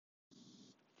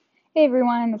Hey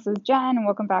everyone, this is Jen, and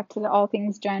welcome back to the All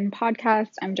Things Jen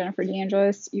podcast. I'm Jennifer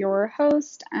DeAngelis, your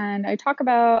host, and I talk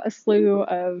about a slew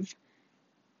of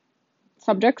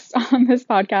subjects on this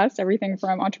podcast, everything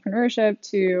from entrepreneurship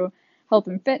to health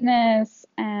and fitness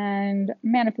and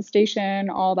manifestation,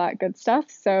 all that good stuff.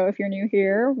 So if you're new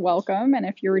here, welcome. And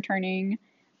if you're a returning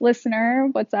listener,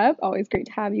 what's up? Always great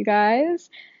to have you guys.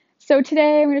 So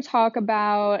today I'm going to talk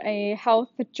about a health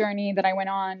journey that I went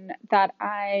on that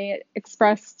I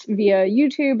expressed via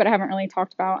YouTube, but I haven't really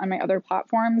talked about on my other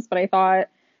platforms. But I thought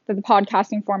that the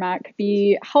podcasting format could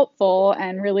be helpful,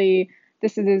 and really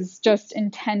this is just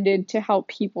intended to help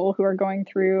people who are going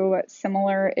through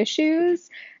similar issues.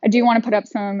 I do want to put up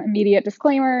some immediate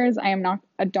disclaimers. I am not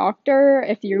a doctor.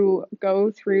 If you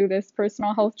go through this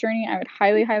personal health journey, I would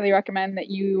highly, highly recommend that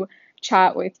you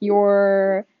chat with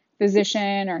your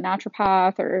physician or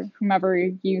naturopath or whomever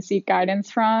you seek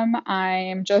guidance from. I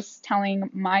am just telling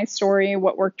my story,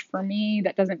 what worked for me.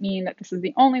 That doesn't mean that this is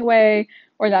the only way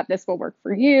or that this will work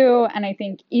for you. And I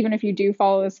think even if you do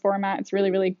follow this format, it's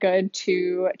really, really good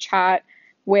to chat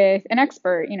with an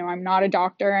expert. I'm not a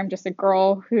doctor. I'm just a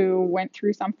girl who went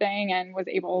through something and was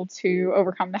able to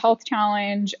overcome the health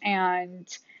challenge, and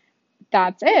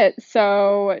that's it.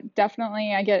 So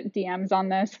definitely I get DMs on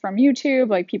this from YouTube,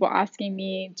 like people asking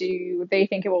me, do they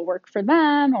think it will work for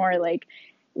them, or like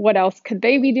what else could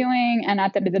they be doing? And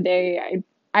at the end of the day,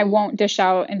 I won't dish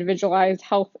out individualized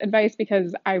health advice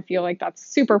because I feel like that's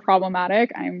super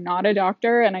problematic. I'm not a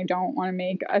doctor and I don't want to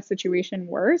make a situation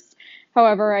worse.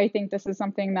 However, I think this is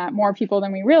something that more people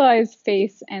than we realize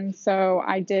face. And so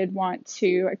I did want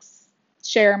to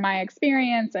share my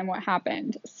experience and what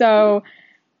happened. So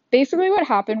basically what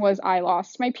happened was I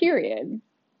lost my period.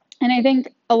 And I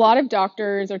think a lot of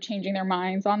doctors are changing their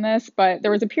minds on this, but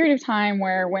there was a period of time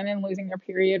where women losing their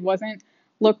period wasn't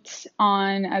looked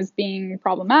on as being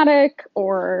problematic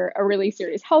or a really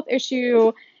serious health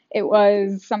issue. It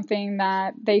was something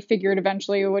that they figured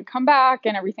eventually would come back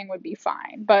and everything would be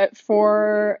fine. But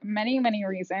for many, many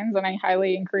reasons, and I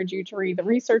highly encourage you to read the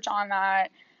research on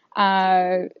that,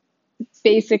 uh,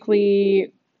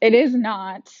 basically, it is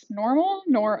not normal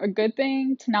nor a good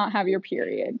thing to not have your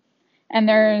period. And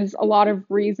there's a lot of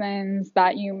reasons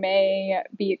that you may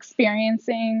be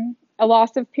experiencing a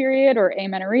loss of period or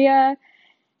amenorrhea.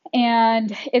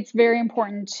 And it's very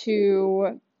important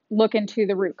to look into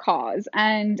the root cause.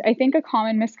 And I think a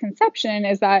common misconception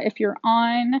is that if you're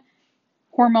on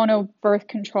hormonal birth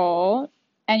control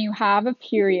and you have a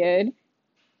period,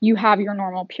 you have your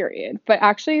normal period. But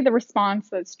actually, the response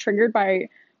that's triggered by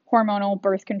hormonal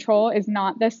birth control is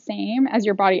not the same as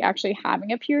your body actually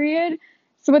having a period.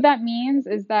 So, what that means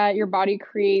is that your body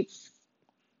creates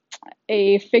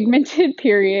a figmented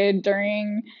period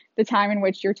during the time in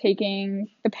which you're taking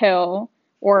the pill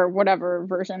or whatever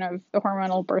version of the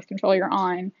hormonal birth control you're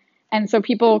on. And so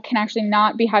people can actually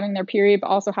not be having their period, but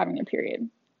also having their period.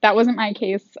 That wasn't my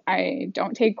case. I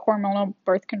don't take hormonal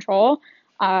birth control.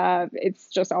 It's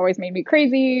just always made me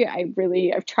crazy.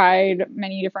 I've tried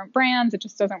many different brands. It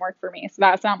just doesn't work for me. So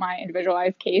that's not my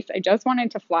individualized case. I just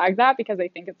wanted to flag that because I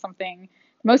think it's something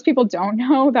most people don't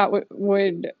know that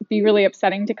would be really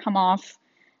upsetting to come off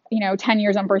 10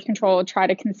 years on birth control, try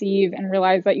to conceive and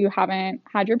realize that you haven't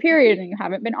had your period and you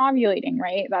haven't been ovulating,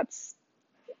 right? That's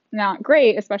not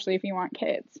great, especially if you want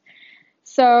kids.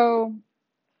 So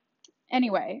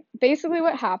anyway, basically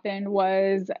what happened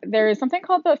was there is something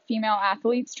called the female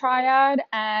athletes triad.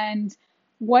 And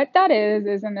what that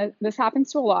is, and this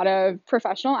happens to a lot of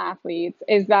professional athletes,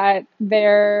 is that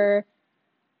their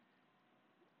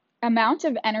amount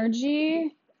of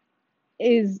energy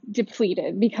is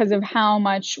depleted because of how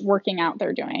much working out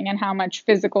they're doing and how much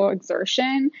physical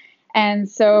exertion. And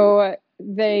so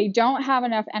they don't have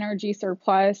enough energy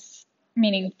surplus,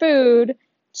 meaning food,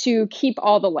 to keep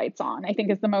all the lights on, I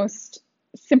think is the most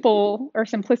simple or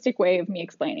simplistic way of me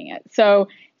explaining it. So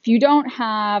if you don't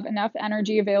have enough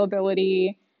energy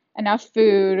availability, enough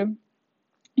food,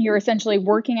 you're essentially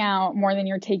working out more than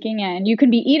you're taking in. You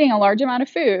can be eating a large amount of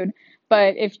food,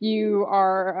 but if you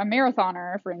are a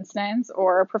marathoner, for instance,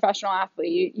 or a professional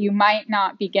athlete, you might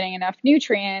not be getting enough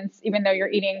nutrients, even though you're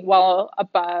eating well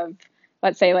above,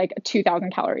 let's say, like a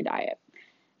 2,000 calorie diet.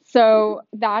 So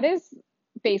that is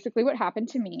basically what happened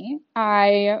to me.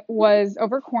 I was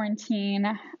over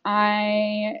quarantine.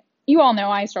 You all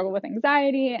know I struggle with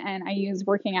anxiety, and I use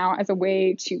working out as a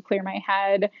way to clear my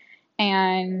head.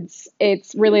 And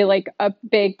it's really like a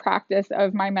big practice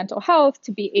of my mental health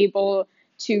to be able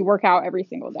to work out every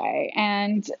single day.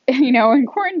 And, in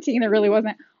quarantine, there really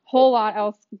wasn't a whole lot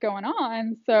else going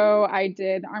on. So I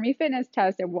did Army fitness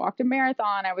test. I walked a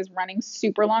marathon. I was running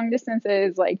super long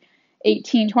distances, like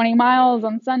 18, 20 miles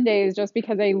on Sundays just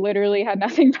because I literally had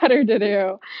nothing better to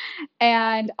do.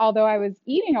 And although I was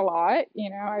eating a lot,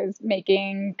 I was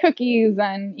making cookies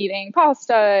and eating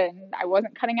pasta, and I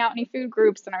wasn't cutting out any food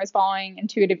groups, and I was following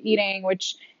intuitive eating,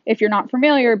 which, if you're not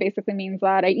familiar, basically means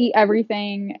that I eat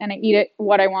everything and I eat it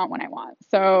what I want when I want.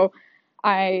 So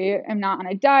I am not on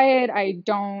a diet. I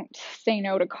don't say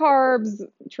no to carbs,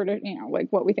 like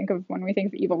what we think of when we think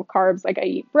of evil carbs. Like I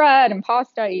eat bread and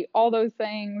pasta, I eat all those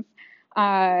things.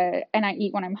 And I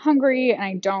eat when I'm hungry, and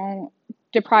I don't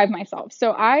deprive myself.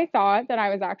 So I thought that I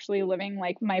was actually living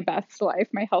like my best life,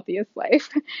 my healthiest life.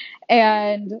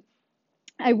 And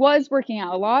I was working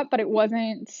out a lot, but it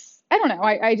wasn't, I don't know,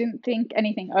 I didn't think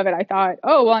anything of it. I thought,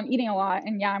 oh, well, I'm eating a lot,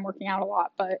 and yeah, I'm working out a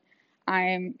lot, but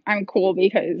I'm cool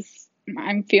because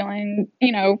I'm feeling,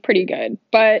 pretty good.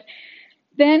 But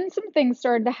then some things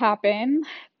started to happen.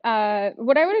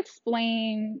 What I would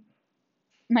explain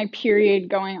my period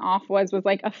going off was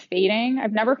like a fading.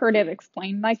 I've never heard it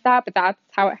explained like that, but that's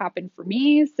how it happened for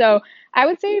me. So I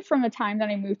would say from the time that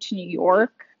I moved to New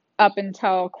York up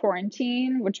until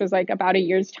quarantine, which was like about a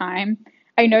year's time,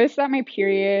 I noticed that my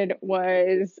period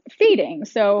was fading.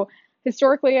 So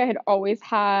historically, I had always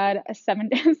had a 7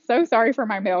 day. So sorry for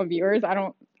my male viewers.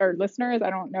 Or listeners. I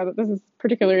don't know that this is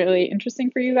particularly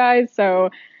interesting for you guys. So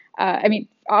I mean,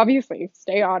 obviously,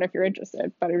 stay on if you're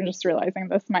interested, but I'm just realizing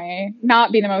this might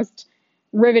not be the most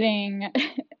riveting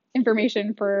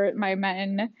information for my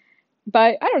men.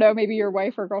 But I don't know, maybe your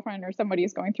wife or girlfriend or somebody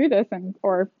is going through this,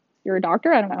 or you're a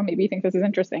doctor. I don't know, maybe you think this is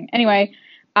interesting. Anyway,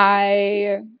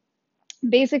 I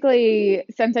basically,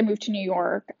 since I moved to New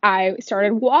York, I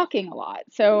started walking a lot.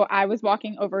 So I was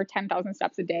walking over 10,000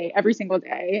 steps a day, every single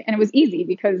day. And it was easy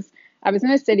because I was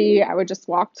in a city. I would just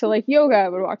walk to like yoga. I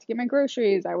would walk to get my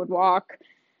groceries. I would walk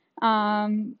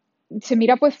to meet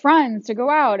up with friends, to go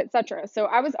out, etc. So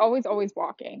I was always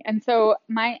walking. And so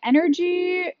my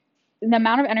energy, the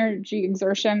amount of energy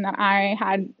exertion that I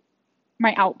had,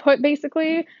 my output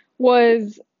basically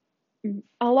was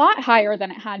a lot higher than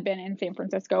it had been in San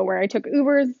Francisco, where I took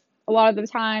Ubers a lot of the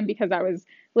time because I was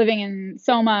living in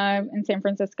Soma in San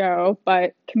Francisco,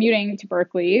 but commuting to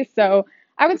Berkeley. So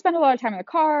I would spend a lot of time in the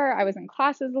car. I was in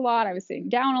classes a lot. I was sitting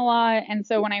down a lot. And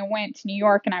so when I went to New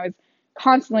York, and I was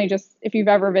constantly just, if you've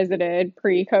ever visited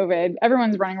pre-COVID,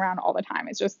 everyone's running around all the time.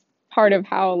 It's just part of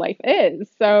how life is.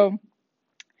 So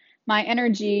my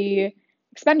energy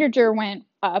expenditure went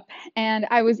up, and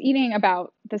I was eating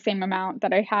about the same amount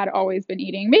that I had always been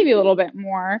eating, maybe a little bit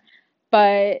more,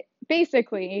 but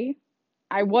basically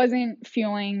I wasn't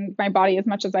fueling my body as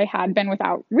much as I had been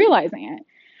without realizing it.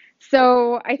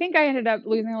 So I think I ended up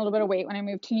losing a little bit of weight when I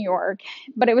moved to New York,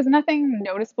 but it was nothing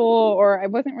noticeable, or I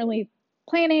wasn't really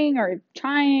planning or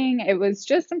trying. It was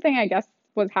just something I guess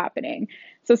was happening.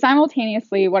 So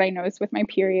simultaneously, what I noticed with my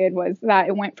period was that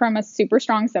it went from a super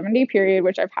strong 7 day period,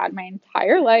 which I've had my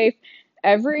entire life,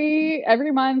 every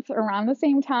month around the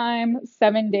same time,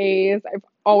 7 days. I've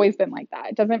always been like that.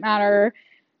 It doesn't matter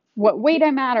what weight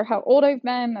I'm at or how old I've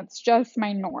been. That's just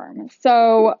my norm.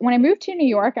 So when I moved to New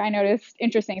York, I noticed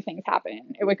interesting things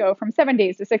happen. It would go from 7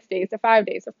 days to 6 days to 5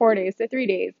 days to 4 days to 3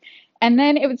 days. And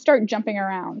then it would start jumping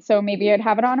around. So maybe I'd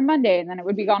have it on a Monday, and then it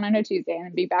would be gone on a Tuesday, and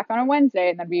then be back on a Wednesday,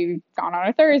 and then be gone on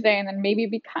a Thursday, and then maybe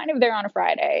be kind of there on a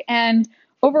Friday. And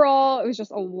overall, it was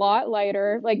just a lot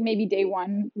lighter. Like maybe day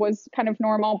one was kind of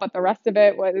normal, but the rest of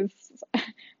it was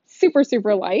super,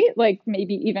 super light, like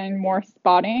maybe even more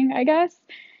spotting, I guess.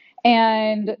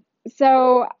 And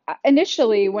so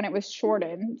initially, when it was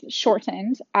shortened,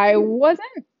 I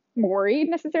wasn't worried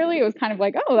necessarily. It was kind of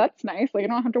like, oh, that's nice. Like I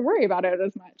don't have to worry about it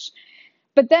as much.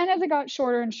 But then as it got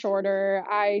shorter and shorter,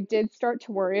 I did start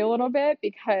to worry a little bit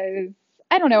because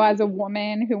I don't know, as a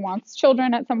woman who wants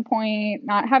children at some point,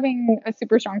 not having a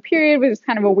super strong period was just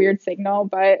kind of a weird signal.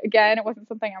 But again, it wasn't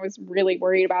something I was really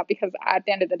worried about because at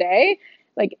the end of the day,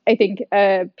 like I think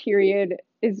a period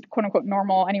is quote unquote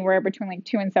normal anywhere between like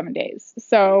 2 and 7 days.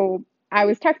 So I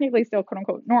was technically still quote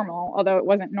unquote normal, although it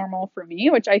wasn't normal for me,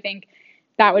 which I think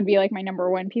that would be like my number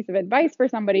one piece of advice for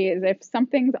somebody is if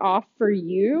something's off for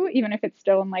you, even if it's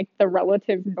still in like the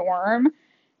relative norm,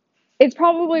 it's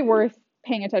probably worth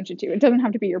paying attention to. It doesn't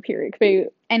have to be your period. It could be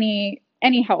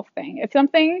any health thing. If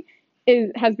something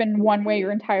has been one way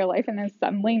your entire life and then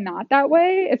suddenly not that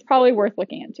way, it's probably worth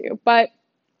looking into. But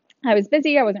I was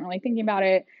busy. I wasn't really thinking about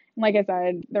it. And like I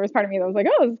said, there was part of me that was like,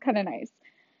 oh, this is kind of nice.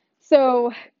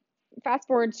 So fast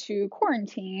forward to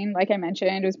quarantine, like I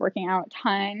mentioned, I was working out a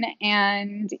ton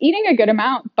and eating a good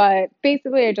amount, but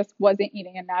basically I just wasn't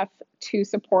eating enough to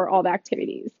support all the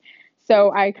activities.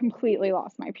 So I completely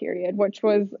lost my period, which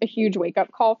was a huge wake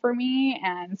up call for me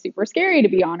and super scary, to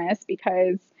be honest,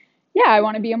 because yeah, I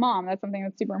want to be a mom. That's something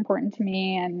that's super important to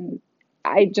me, and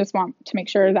I just want to make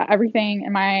sure that everything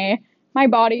in my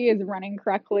body is running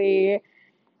correctly.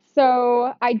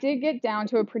 So I did get down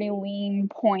to a pretty lean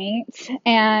point,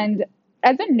 and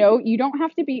as a note, you don't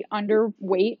have to be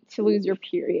underweight to lose your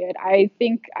period. I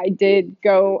think I did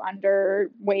go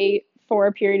underweight for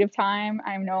a period of time.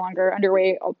 I'm no longer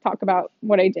underweight. I'll talk about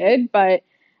what I did, but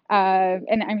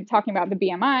and I'm talking about the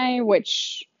BMI,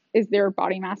 which is their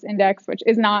body mass index, which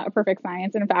is not a perfect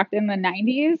science. And in fact, in the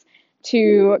 90s,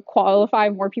 to qualify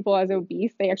more people as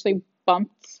obese, they actually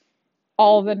bumped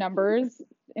all the numbers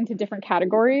into different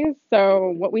categories.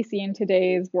 So what we see in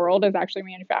today's world is actually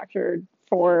manufactured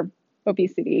for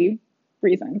obesity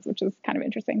reasons, which is kind of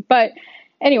interesting. But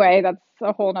anyway, that's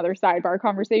a whole nother sidebar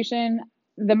conversation.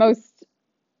 The most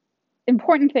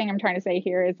important thing I'm trying to say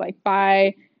here is like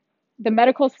by the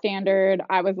medical standard,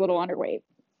 I was a little underweight.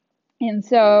 And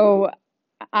so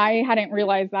I hadn't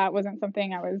realized that wasn't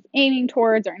something I was aiming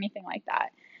towards or anything like that.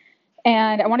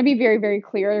 And I want to be very, very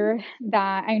clear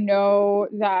that I know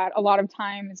that a lot of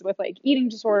times with like eating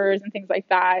disorders and things like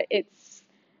that, it's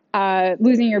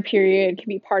losing your period can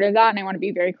be part of that. And I want to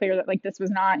be very clear that like this was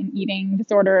not an eating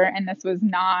disorder and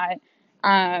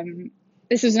um,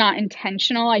 this was not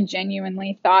intentional. I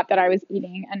genuinely thought that I was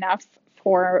eating enough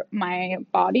for my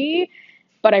body,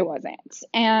 but I wasn't.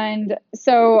 And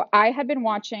so I had been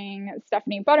watching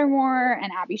Stephanie Buttermore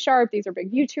and Abby Sharp. These are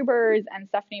big YouTubers. And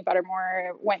Stephanie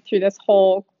Buttermore went through this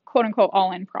whole quote unquote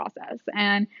all in process.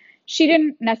 And she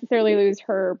didn't necessarily lose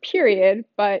her period,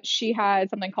 but she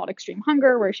had something called extreme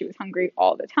hunger where she was hungry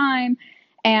all the time.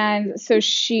 And so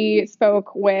she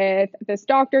spoke with this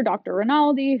doctor, Dr.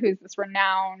 Rinaldi, who's this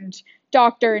renowned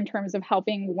doctor in terms of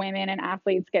helping women and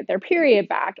athletes get their period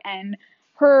back. And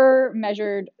her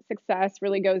measured success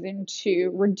really goes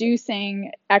into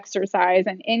reducing exercise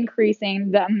and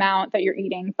increasing the amount that you're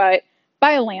eating, but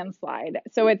by a landslide.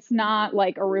 So it's not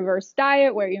like a reverse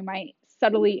diet where you might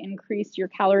subtly increase your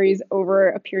calories over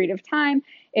a period of time.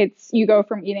 It's you go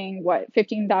from eating what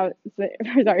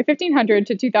 1500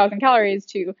 to 2000 calories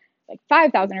to like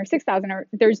 5000 or 6000, or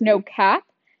there's no cap,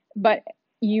 but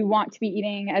you want to be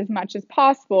eating as much as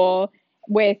possible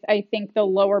with I think the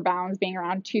lower bounds being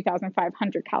around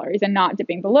 2,500 calories and not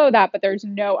dipping below that, but there's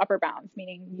no upper bounds,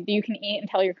 meaning you can eat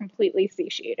until you're completely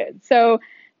satiated. So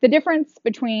the difference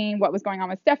between what was going on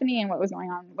with Stephanie and what was going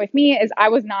on with me is I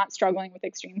was not struggling with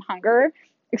extreme hunger.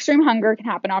 Extreme hunger can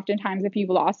happen oftentimes if you've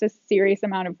lost a serious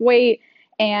amount of weight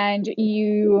and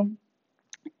your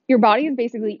body is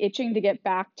basically itching to get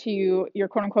back to your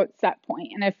quote unquote set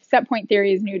point. And if set point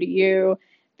theory is new to you,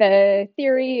 the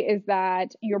theory is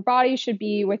that your body should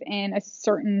be within a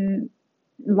certain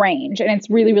range and it's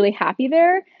really, really happy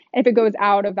there. And if it goes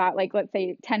out of that, like let's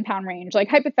say 10-pound range, like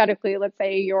hypothetically, let's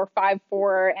say you're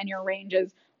 5'4" and your range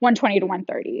is 120 to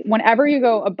 130. Whenever you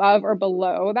go above or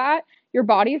below that, your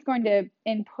body is going to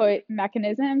input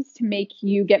mechanisms to make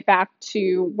you get back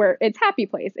to where it's happy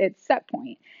place, it's set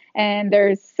point. And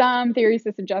there's some theories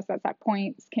to suggest that set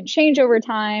points can change over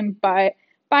time, but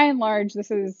by and large,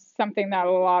 this is something that a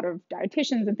lot of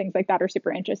dietitians and things like that are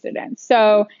super interested in.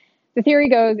 So the theory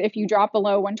goes if you drop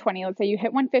below 120, let's say you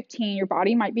hit 115, your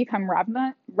body might become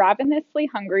ravenously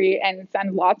hungry and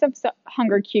send lots of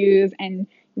hunger cues, and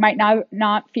you might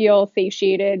not feel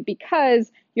satiated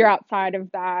because you're outside of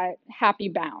that happy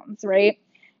bounds, right?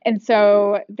 And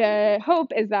so the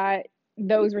hope is that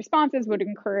those responses would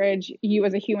encourage you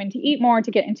as a human to eat more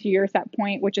to get into your set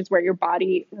point, which is where your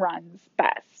body runs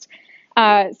best.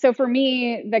 So for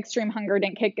me, the extreme hunger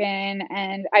didn't kick in,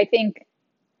 and I think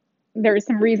there's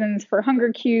some reasons for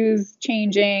hunger cues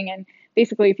changing. And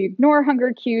basically, if you ignore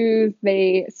hunger cues,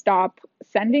 they stop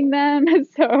sending them.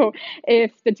 So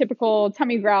if the typical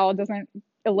tummy growl doesn't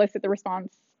elicit the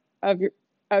response of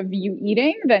you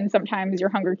eating, then sometimes your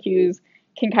hunger cues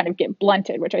can kind of get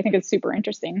blunted, which I think is super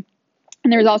interesting.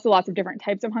 And there's also lots of different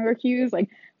types of hunger cues. Like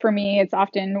for me, it's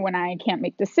often when I can't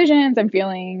make decisions, I'm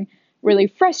feeling really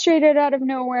frustrated out of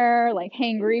nowhere, like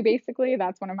hangry, basically.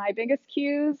 That's one of my biggest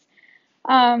cues.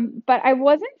 But I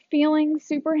wasn't feeling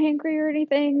super hangry or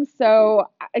anything. So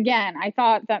again, I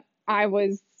thought that I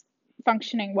was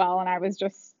functioning well and I was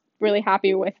just really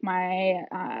happy with my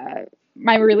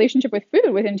relationship with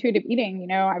food, with intuitive eating. You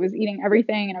know, I was eating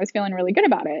everything and I was feeling really good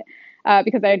about it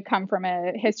because I had come from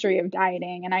a history of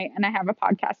dieting, and I have a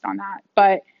podcast on that.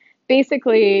 But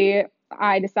basically,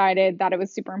 I decided that it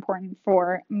was super important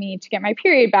for me to get my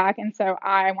period back, and so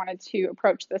I wanted to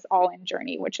approach this all-in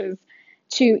journey, which is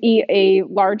to eat a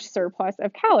large surplus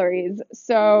of calories.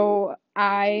 So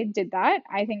I did that.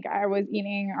 I think I was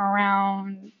eating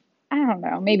around, I don't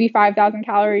know, maybe 5,000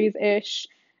 calories ish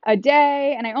a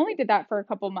day. And I only did that for a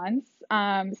couple months.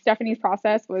 Stephanie's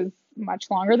process was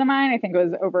much longer than mine. I think it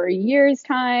was over a year's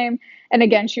time. And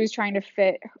again, she was trying to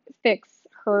fix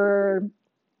her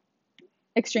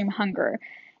extreme hunger.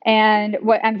 And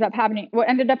what ended up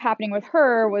happening with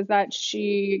her was that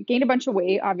she gained a bunch of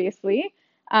weight, obviously,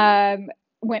 um,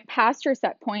 went past her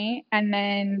set point, and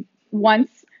then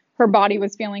once her body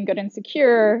was feeling good and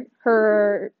secure,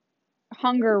 her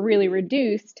hunger really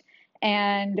reduced.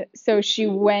 And so she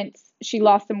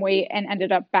lost some weight and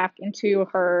ended up back into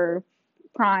her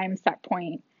prime set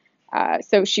point.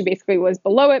 So she basically was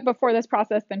below it before this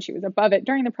process, then she was above it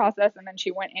during the process, and then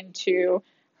she went into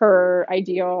her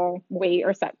ideal weight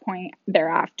or set point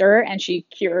thereafter, and she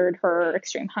cured her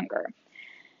extreme hunger.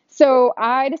 So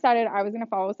I decided I was going to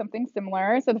follow something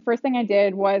similar. So the first thing I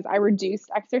did was I reduced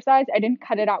exercise. I didn't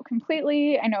cut it out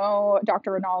completely. I know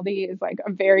Dr. Rinaldi is like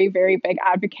a very, very big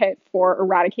advocate for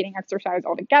eradicating exercise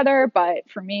altogether. But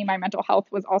for me, my mental health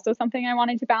was also something I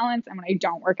wanted to balance. And when I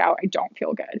don't work out, I don't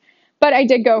feel good. But I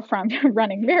did go from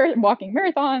walking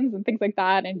marathons and things like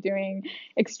that and doing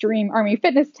extreme army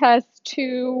fitness tests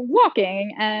to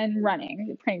walking and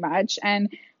running pretty much. And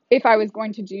if I was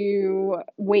going to do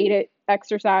weighted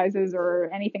exercises or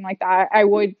anything like that, I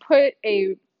would put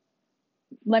a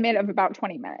limit of about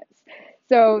 20 minutes.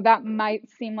 So that might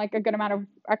seem like a good amount of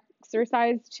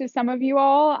exercise to some of you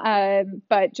all,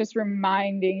 but just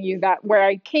reminding you that where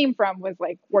I came from was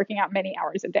like working out many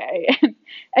hours a day.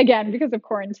 Again, because of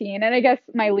quarantine. And I guess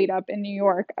my lead up in New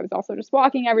York, I was also just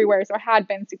walking everywhere. So I had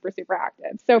been super, super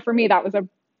active. So for me, that was a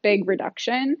big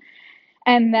reduction.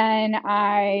 And then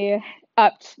I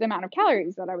upped the amount of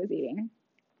calories that I was eating.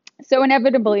 So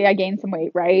inevitably, I gained some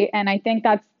weight, right? And I think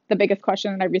that's the biggest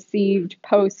question that I received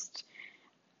post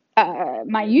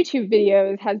my YouTube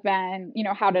videos has been,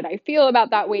 how did I feel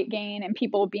about that weight gain and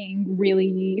people being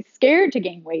really scared to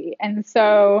gain weight. And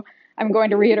so I'm going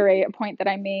to reiterate a point that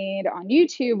I made on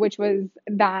YouTube, which was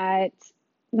that,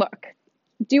 look,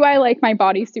 do I like my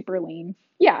body super lean?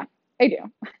 Yeah, I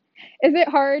do. Is it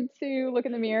hard to look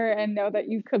in the mirror and know that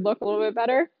you could look a little bit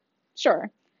better?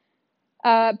 Sure.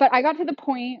 But I got to the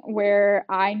point where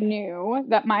I knew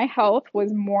that my health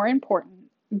was more important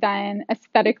than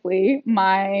aesthetically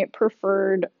my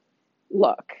preferred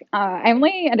look. I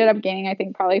only ended up gaining, I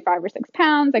think, probably 5 or 6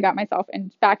 pounds. I got myself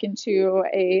back into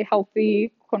a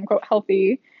healthy, quote unquote,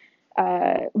 healthy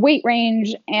weight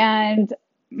range, and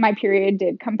my period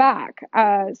did come back.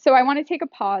 So I want to take a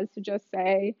pause to just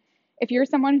say, if you're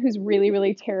someone who's really,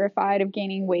 really terrified of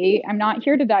gaining weight, I'm not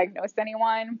here to diagnose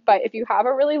anyone, but if you have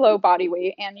a really low body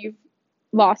weight and you've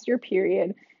lost your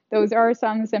period, those are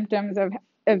some symptoms of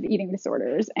eating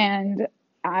disorders. And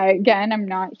I'm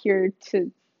not here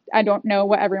to, I don't know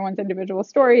what everyone's individual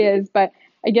story is, but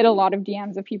I get a lot of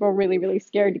DMs of people really, really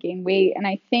scared to gain weight. And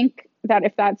I think that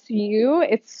if that's you,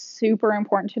 it's super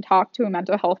important to talk to a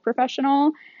mental health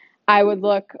professional. I would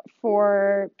look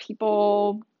for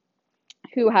people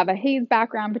who have a HAES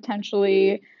background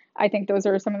potentially. I think those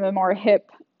are some of the more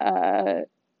hip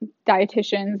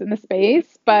dietitians in the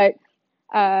space. But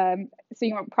so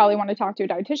you probably want to talk to a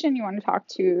dietitian, you want to talk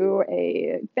to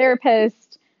a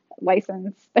therapist,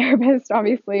 licensed therapist,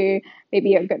 obviously,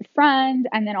 maybe a good friend,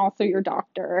 and then also your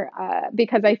doctor.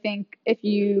 Because I think if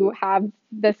you have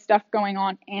this stuff going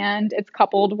on and it's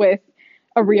coupled with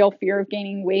a real fear of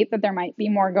gaining weight, that there might be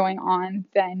more going on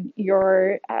than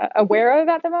you're aware of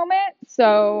at the moment.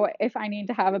 So if I need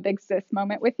to have a big sis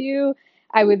moment with you,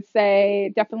 I would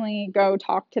say definitely go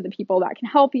talk to the people that can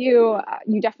help you.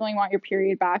 You definitely want your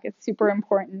period back. It's super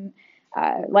important.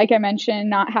 Like I mentioned,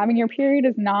 not having your period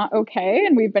is not okay.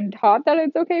 And we've been taught that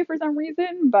it's okay for some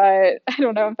reason, but I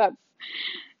don't know if that's,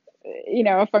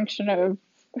 a function of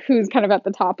who's kind of at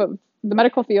the top of the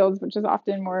medical fields, which is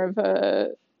often more of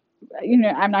a,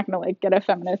 I'm not going to like get a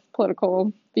feminist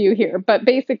political view here, but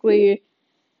basically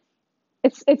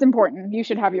it's important. You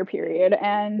should have your period.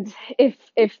 And if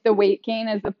the weight gain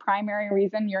is the primary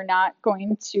reason you're not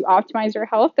going to optimize your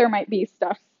health, there might be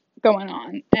stuff going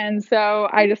on. And so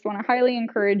I just want to highly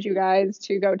encourage you guys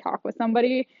to go talk with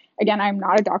somebody. Again, I'm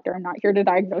not a doctor. I'm not here to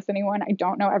diagnose anyone. I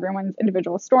don't know everyone's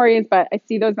individual stories, but I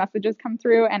see those messages come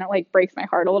through and it like breaks my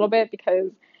heart a little bit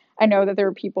because I know that there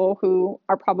are people who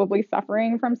are probably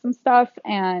suffering from some stuff,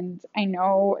 and I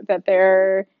know that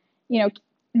they're,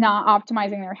 not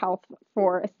optimizing their health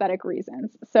for aesthetic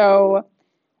reasons. So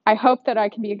I hope that I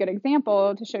can be a good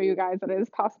example to show you guys that it is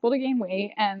possible to gain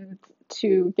weight and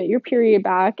to get your period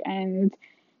back. And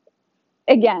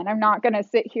again, I'm not going to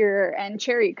sit here and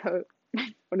cherry coat.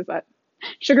 What is that?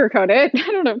 Sugarcoat it.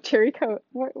 I don't know. Cherry coat.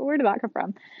 Where did that come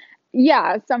from?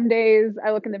 Yeah, some days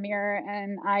I look in the mirror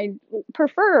and I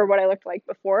prefer what I looked like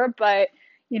before, but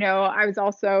I was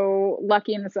also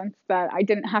lucky in the sense that I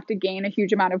didn't have to gain a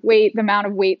huge amount of weight. The amount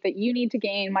of weight that you need to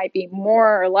gain might be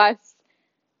more or less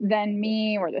than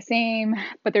me or the same,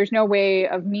 but there's no way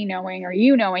of me knowing or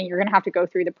you knowing. You're going to have to go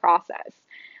through the process.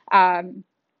 Um,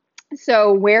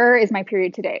 so where is my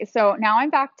period today? So now I'm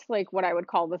back to like what I would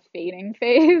call the fading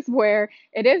phase where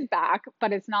it is back,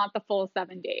 but it's not the full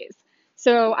 7 days.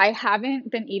 So I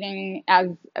haven't been eating as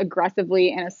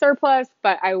aggressively in a surplus,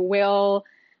 but I will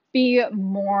be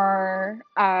more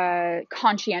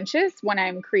conscientious when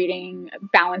I'm creating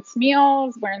balanced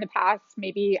meals, where in the past,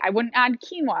 maybe I wouldn't add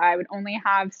quinoa, I would only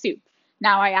have soup.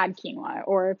 Now I add quinoa,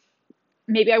 or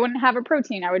maybe I wouldn't have a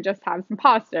protein. I would just have some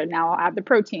pasta. Now I'll add the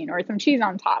protein or some cheese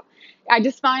on top. I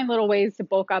just find little ways to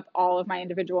bulk up all of my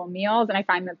individual meals. And I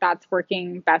find that that's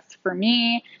working best for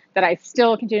me, that I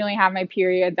still continually have my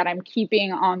period, that I'm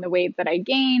keeping on the weight that I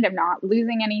gained. I'm not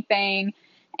losing anything.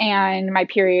 And my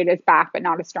period is back, but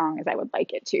not as strong as I would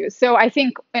like it to. So I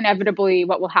think inevitably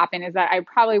what will happen is that I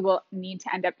probably will need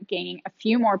to end up gaining a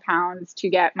few more pounds to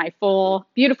get my full,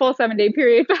 beautiful 7 day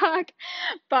period back.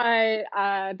 But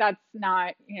that's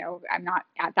not, I'm not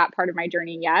at that part of my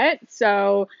journey yet.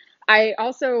 So I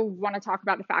also want to talk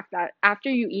about the fact that after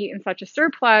you eat in such a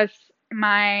surplus,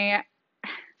 my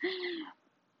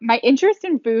interest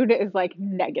in food is like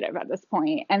negative at this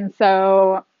point. And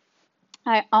so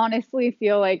I honestly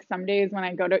feel like some days when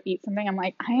I go to eat something, I'm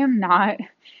like, I am not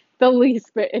the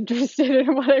least bit interested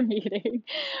in what I'm eating.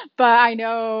 But I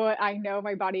know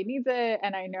my body needs it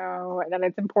and I know that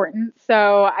it's important.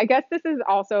 So I guess this is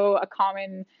also a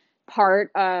common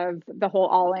part of the whole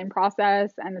all-in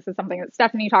process. And this is something that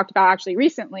Stephanie talked about actually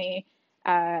recently.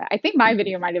 I think my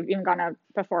video might have even gone up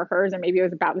before hers, or maybe it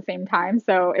was about the same time.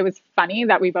 So it was funny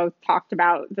that we both talked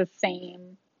about the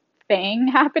same thing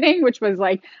happening, which was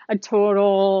like a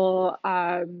total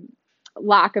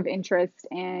lack of interest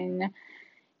in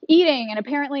eating. And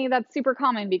apparently that's super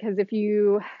common because if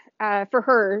you,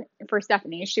 for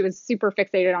Stephanie, she was super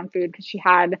fixated on food because she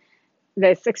had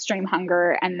this extreme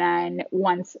hunger. And then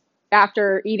once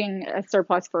after eating a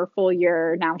surplus for a full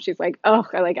year, now she's like, oh,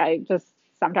 I just,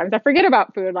 sometimes I forget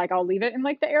about food. Like I'll leave it in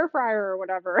like the air fryer or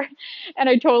whatever. And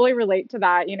I totally relate to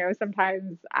that.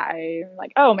 Sometimes I'm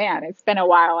like, oh man, it's been a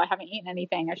while. I haven't eaten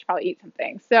anything. I should probably eat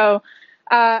something. So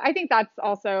I think that's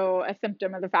also a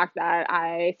symptom of the fact that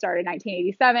I started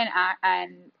 1987,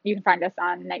 and you can find us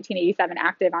on 1987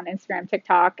 Active on Instagram,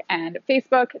 TikTok, and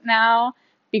Facebook now.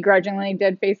 Begrudgingly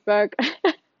did Facebook.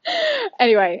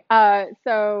 Anyway,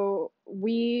 so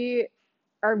we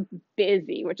are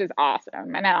busy, which is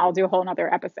awesome. And I'll do a whole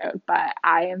nother episode, but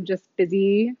I am just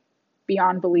busy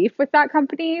beyond belief with that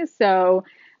company. So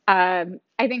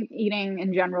I think eating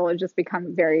in general has just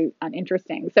become very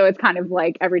uninteresting. So it's kind of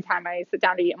like every time I sit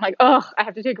down to eat, I'm like, oh, I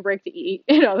have to take a break to eat.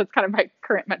 That's kind of my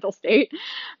current mental state.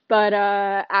 But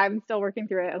I'm still working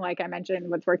through it. And like I mentioned,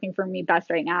 what's working for me best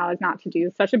right now is not to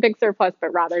do such a big surplus,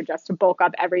 but rather just to bulk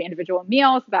up every individual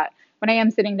meal so that when I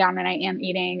am sitting down and I am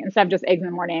eating, instead of just eggs in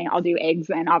the morning, I'll do eggs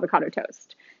and avocado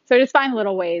toast. So I just find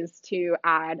little ways to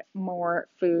add more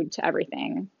food to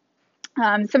everything.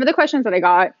 Some of the questions that I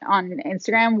got on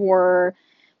Instagram were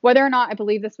whether or not I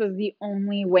believe this was the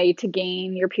only way to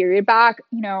gain your period back.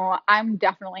 I'm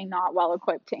definitely not well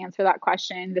equipped to answer that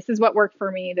question. This is what worked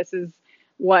for me. This is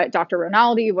what Dr.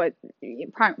 Ronaldi, what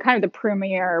kind of the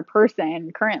premier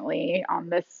person currently on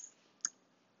this,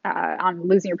 on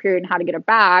losing your period and how to get it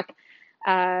back.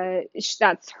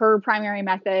 That's her primary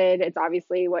method. It's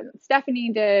obviously what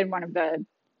Stephanie did, one of the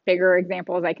bigger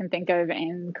examples I can think of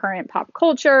in current pop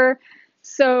culture.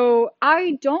 So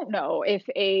I don't know if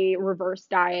a reverse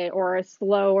diet or a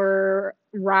slower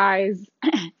rise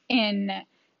in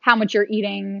how much you're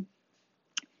eating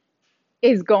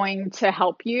is going to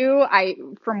help you.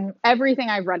 From everything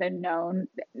I've read and known,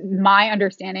 my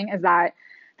understanding is that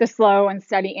the slow and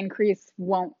steady increase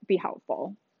won't be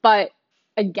helpful. But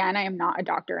again, I am not a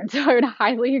doctor. And so I would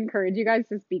highly encourage you guys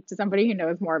to speak to somebody who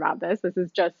knows more about this. This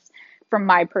is just from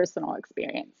my personal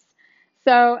experience.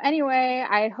 So anyway,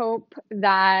 I hope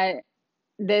that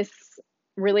this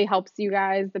really helps you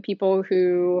guys, the people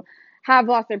who have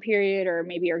lost their period or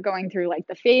maybe are going through like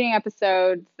the fading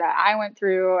episodes that I went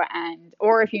through, and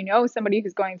or if you know somebody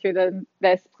who's going through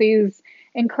this, please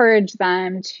encourage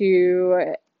them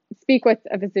to speak with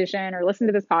a physician or listen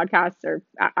to this podcast, or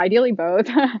ideally both.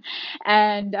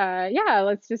 And yeah,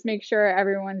 let's just make sure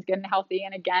everyone's getting healthy.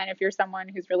 And again, if you're someone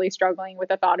who's really struggling with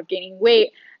the thought of gaining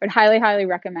weight, I would highly, highly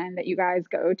recommend that you guys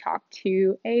go talk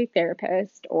to a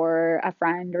therapist or a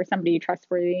friend or somebody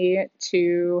trustworthy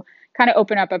to kind of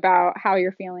open up about how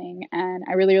you're feeling. And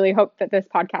I really, really hope that this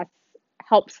podcast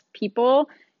helps people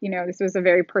this was a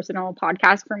very personal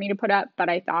podcast for me to put up, but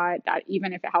I thought that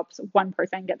even if it helps one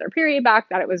person get their period back,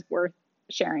 that it was worth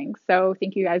sharing. So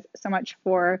thank you guys so much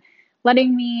for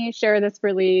letting me share this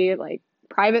really like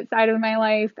private side of my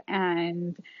life.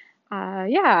 And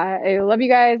yeah, I love you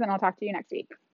guys, and I'll talk to you next week.